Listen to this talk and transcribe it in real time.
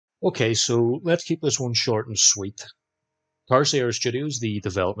Okay, so let's keep this one short and sweet. Tarsier Studios, the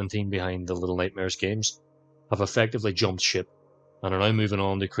development team behind the Little Nightmares games, have effectively jumped ship and are now moving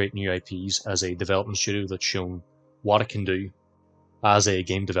on to create new IPs as a development studio that's shown what it can do as a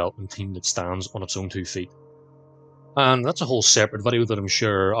game development team that stands on its own 2 feet. And that's a whole separate video that I'm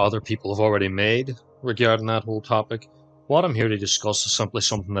sure other people have already made regarding that whole topic. What I'm here to discuss is simply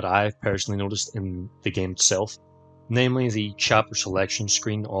something that I've personally noticed in the game itself, namely the chapter selection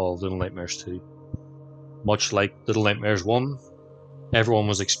screen of Little Nightmares 2. Much like Little Nightmares 1, everyone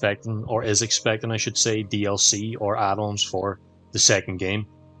was expecting, or is expecting I should say, DLC or add-ons for the second game.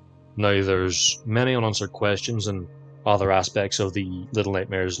 Now there's many unanswered questions and other aspects of the Little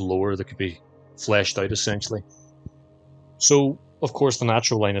Nightmares lore that could be fleshed out essentially. So, of course, the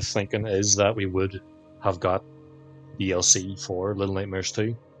natural line of thinking is that we would have got DLC for Little Nightmares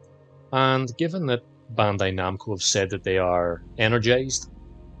 2. And given that Bandai Namco have said that they are energized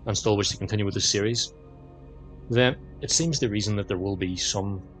and still wish to continue with the series, then it seems the reason that there will be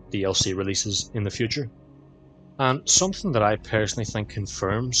some DLC releases in the future. And something that I personally think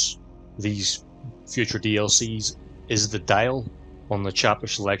confirms these future DLCs is the dial on the chapter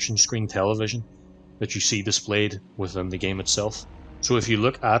selection screen television that you see displayed within the game itself. So if you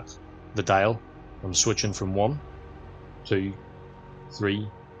look at the dial, I'm switching from 1, 2, 3,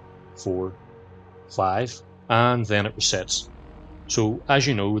 4, 5, and then it resets. So as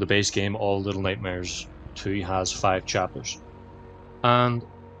you know, the base game, All Little Nightmares 2 has 5 chapters. And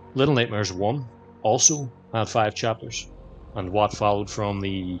Little Nightmares 1 also had 5 chapters. And what followed from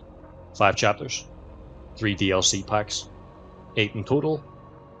the 5 chapters? 3 DLC packs. 8 in total.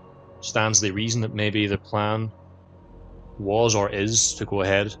 Stands the reason that maybe the plan was or is to go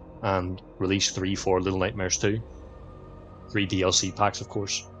ahead and release 3 for Little Nightmares 2. 3 DLC packs, of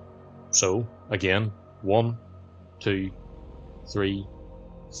course. So, again, 1, 2, 3,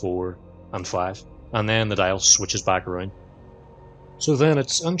 4, and 5. And then the dial switches back around. So then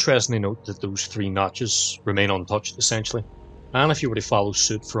it's interesting to note that those 3 notches remain untouched, essentially. And if you were to follow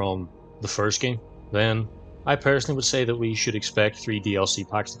suit from the first game, then I personally would say that we should expect 3 DLC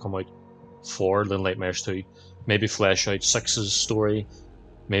packs to come out for Little Nightmares 2. Maybe flesh out Six's story,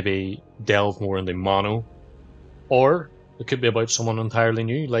 maybe delve more into Mono, or it could be about someone entirely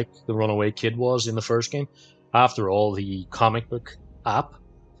new, like the runaway kid was in the first game. After all, the comic book app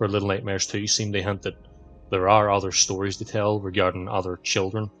for Little Nightmares 2 seemed to hint that there are other stories to tell regarding other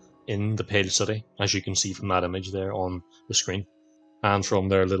children in the Pale City, as you can see from that image there on the screen, and from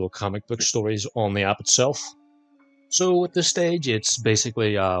their little comic book stories on the app itself. So at this stage, it's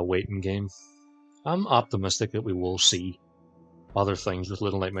basically a waiting game. I'm optimistic that we will see other things with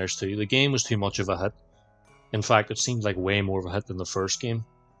Little Nightmares 2. The game was too much of a hit. In fact, it seemed like way more of a hit than the first game.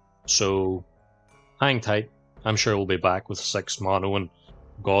 So, hang tight. I'm sure we'll be back with 6 Mono and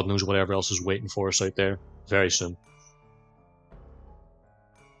God knows whatever else is waiting for us out there very soon.